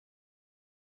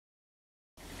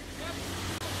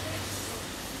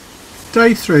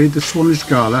Day 3, the Swanage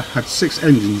Gala had 6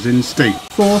 engines in steam,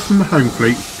 4 from the home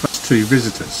fleet plus 2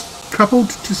 visitors. Coupled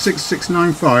to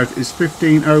 6695 is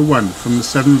 1501 from the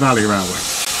Severn Valley Railway.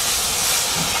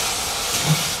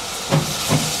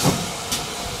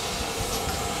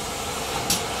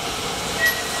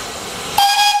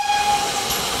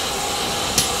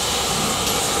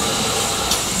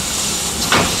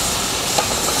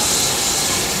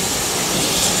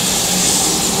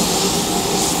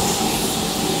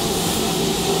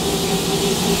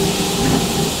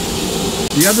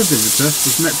 The other visitor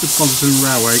was Metropolitan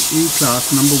Railway E-Class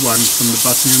No. 1 from the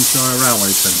Buckinghamshire Railway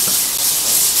Centre.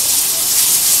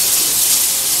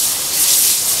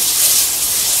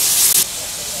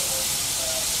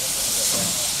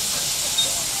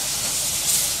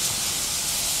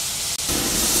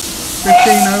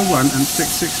 (1501) and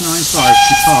 6695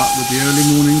 depart with the early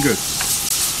morning goods.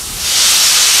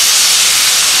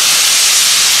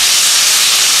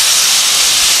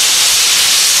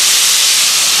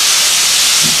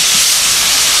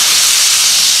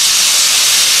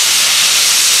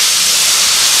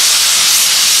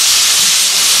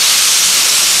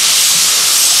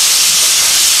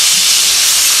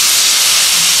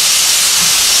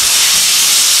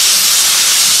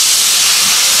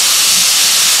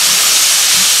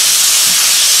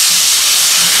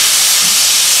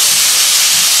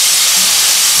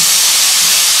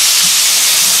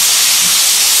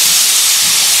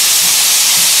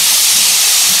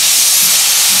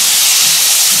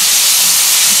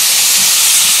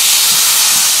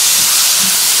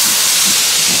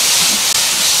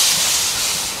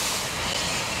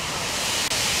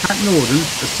 At Norden,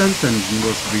 a south engine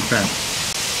was to be found.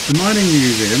 The mining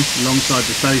museum, alongside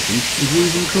the station, is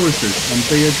using Cloisters on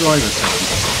Beer driver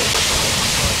segment.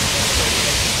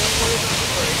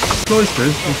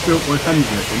 Cloisters was built by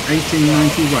Hundslet in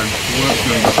 1891 to work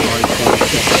number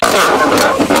 546.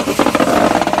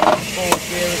 Forward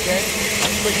gear again,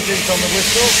 quick dip on the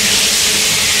whistle.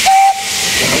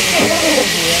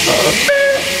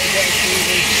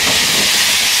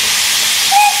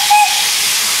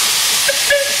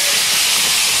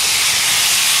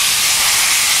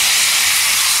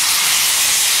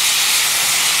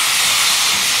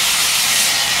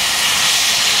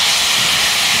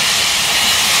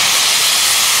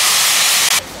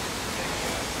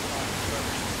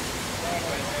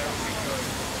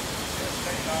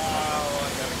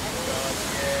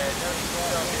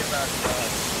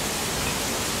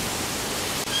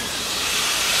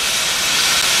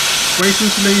 Waiting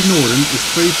to leave Norden is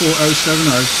 34070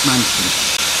 Manston.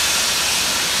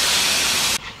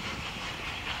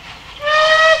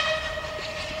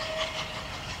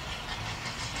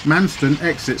 Manston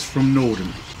exits from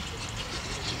Norden.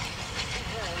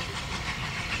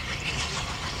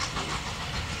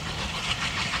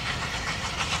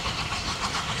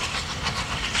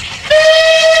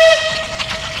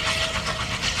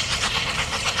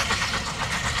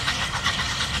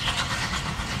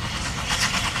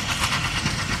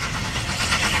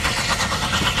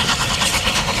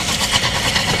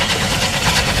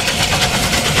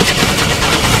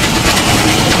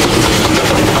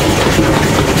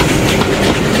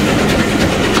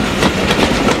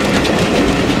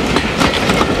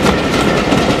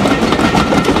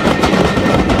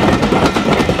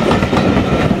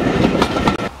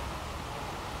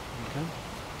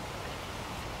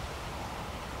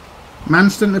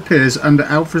 Manston appears under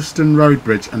Alfriston Road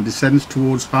Bridge and descends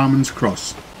towards Harmon's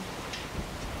Cross.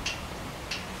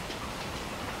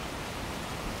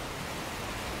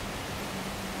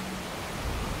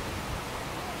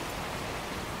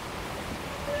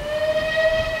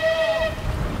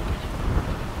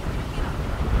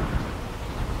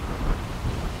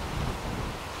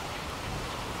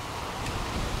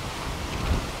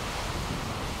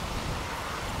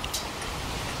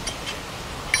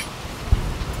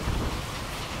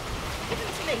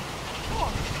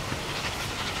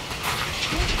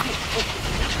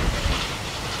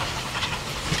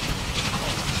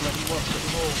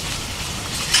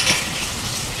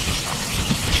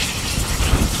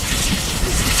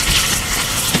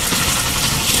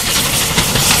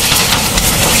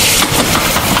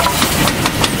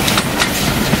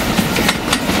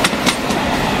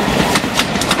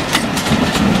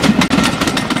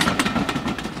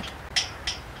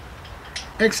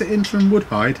 Exit in from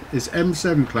Woodhide is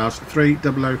M7 class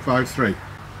 30053.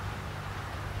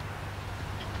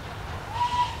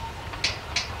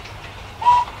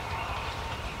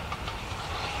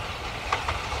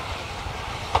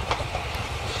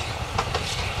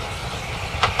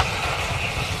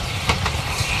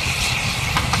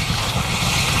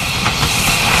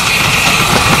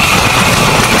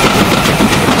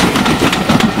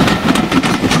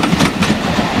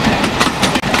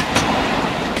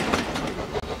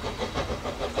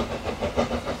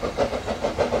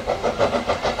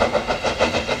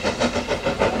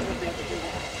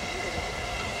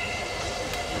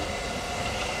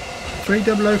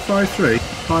 30053,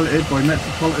 piloted by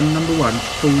Metropolitan number 1,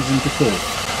 falls into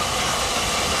 4th.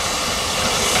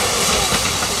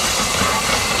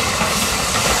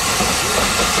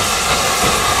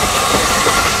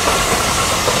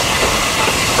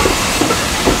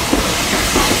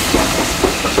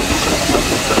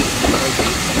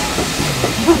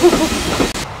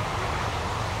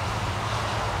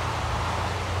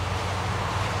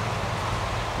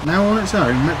 Now on its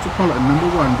own, Metropolitan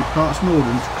number 1 departs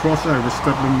Norden to cross over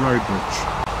Studland Road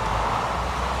Bridge.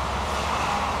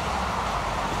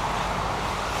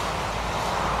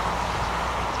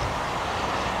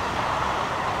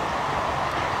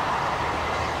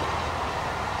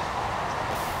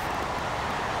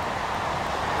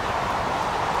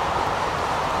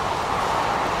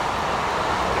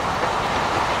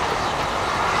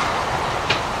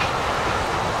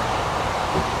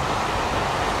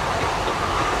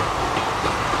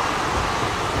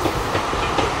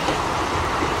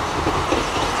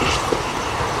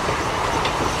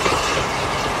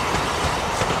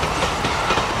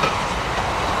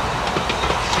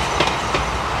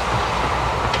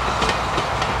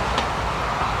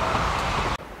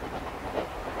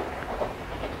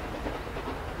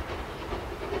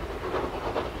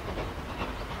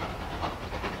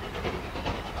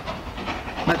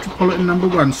 Metropolitan number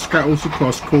 1 scuttles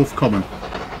across Corfe Common.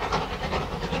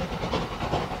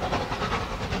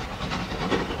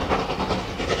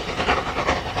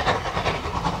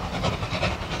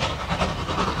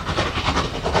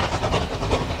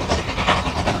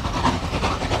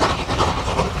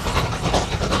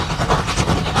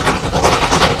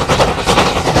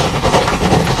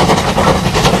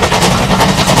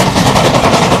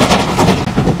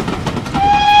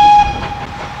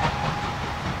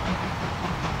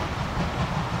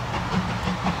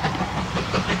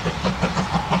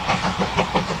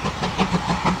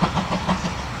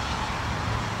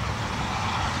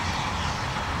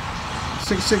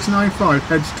 .6695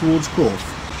 heads towards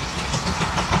Corfe.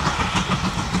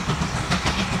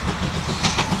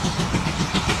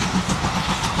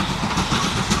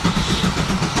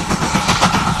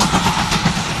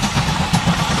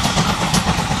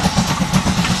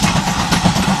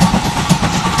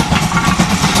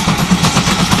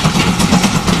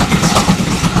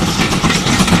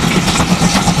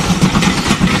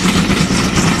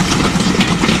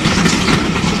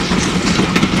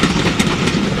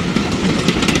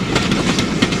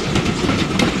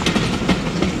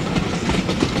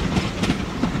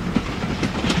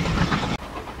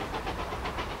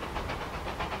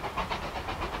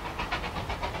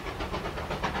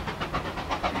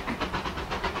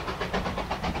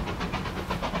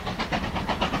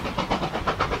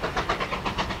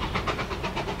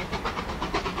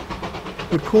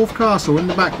 With Corfe Castle in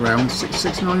the background,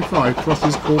 6695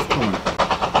 crosses Corfe Common.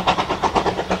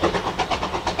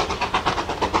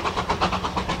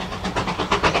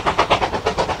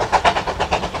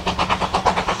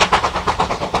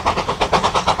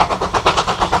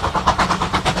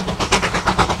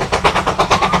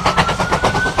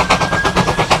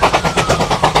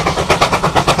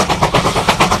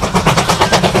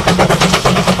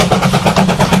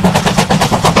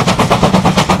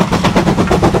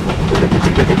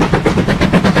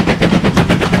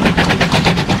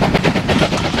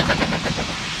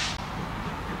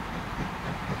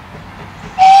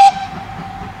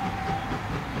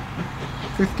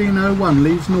 .1501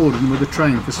 leaves Norden with a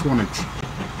train for Swanage.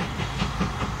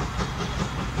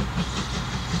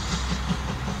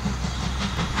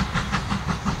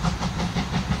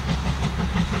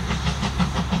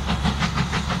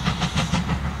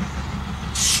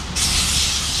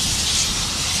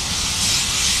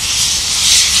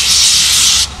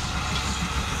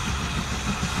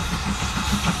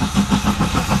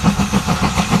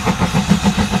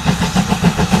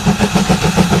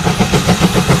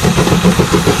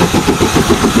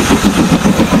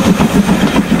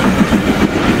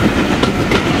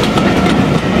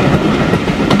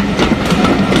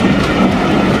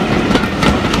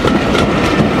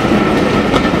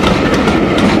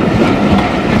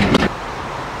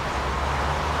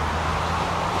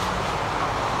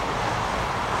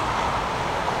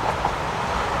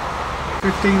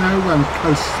 .1501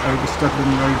 coasts over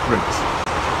Studland Road Bridge.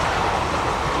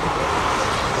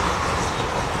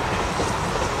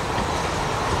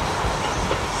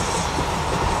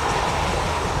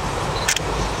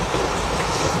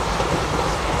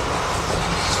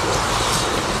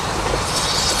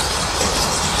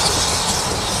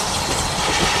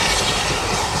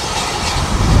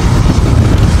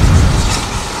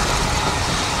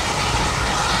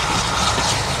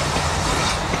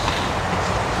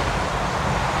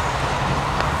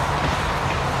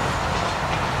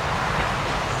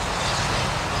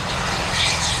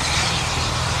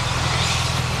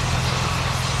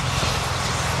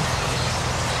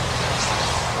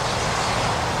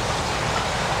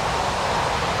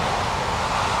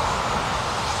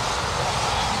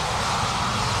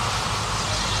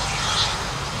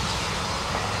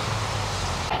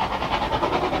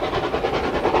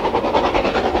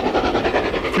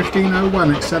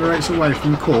 1501 accelerates away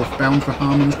from Corfe bound for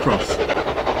Harmon's Cross.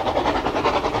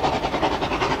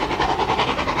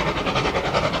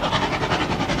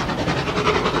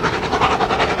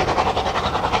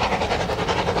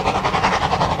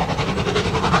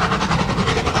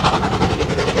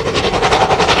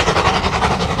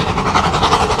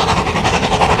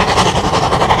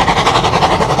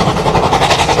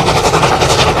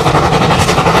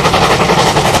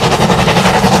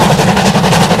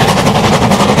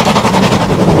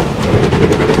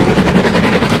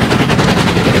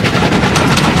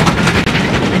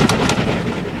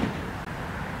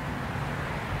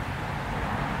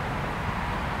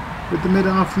 With the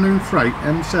mid-afternoon freight,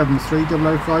 M7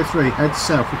 30053 heads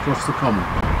south across the common.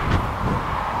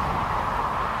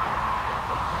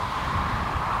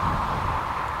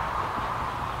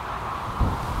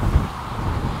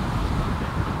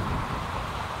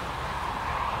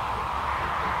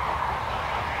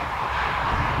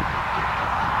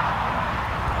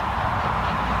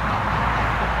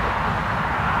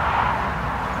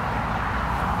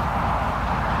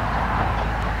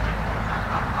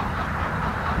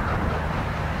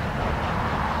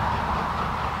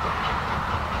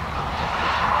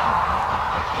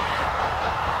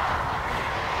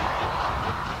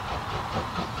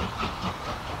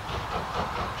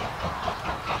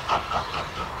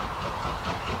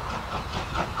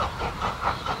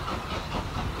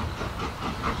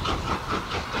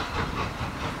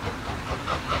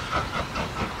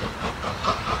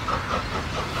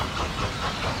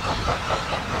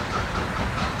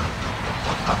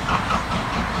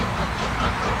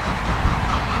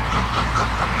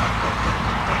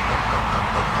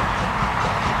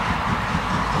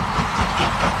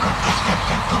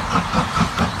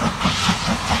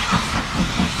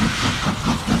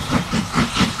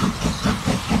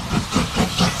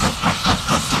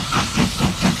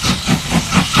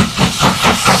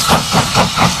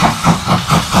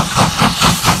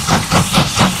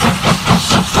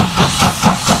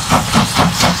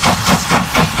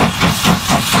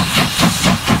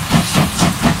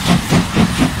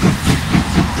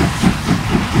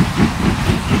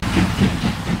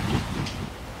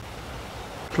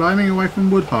 Climbing away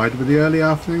from Woodhide with the early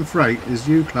afternoon freight is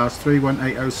U-Class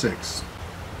 31806.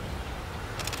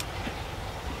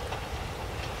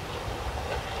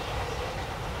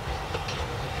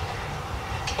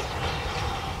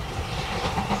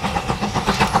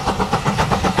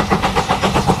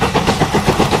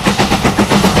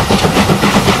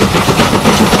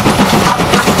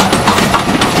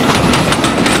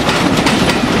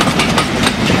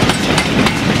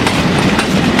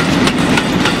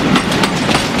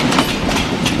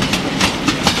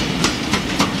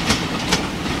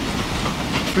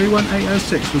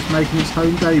 .31806 was making its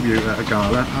home debut at a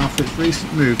Gala after its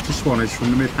recent move to Swanage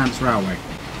from the Mid-Hants Railway.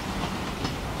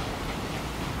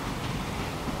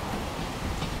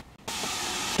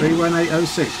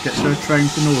 .31806 gets her train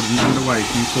to Norden underway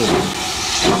from Corfe.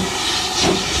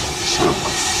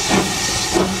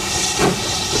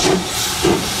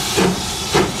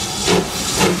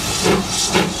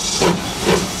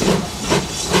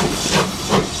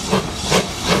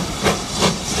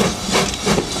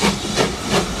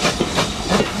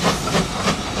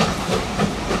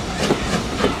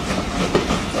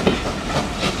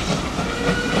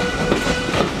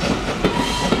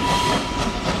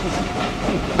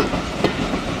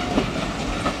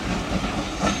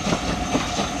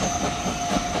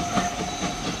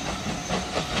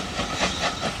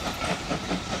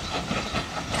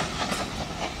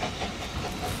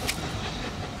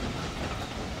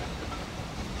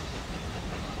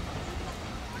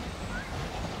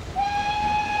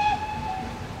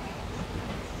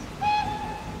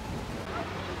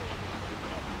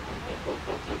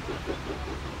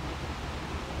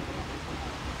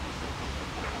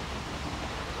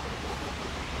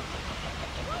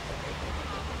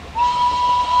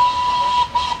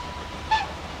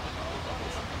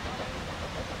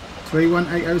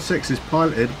 .31806 is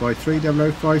piloted by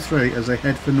 30053 as they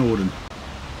head for Norden.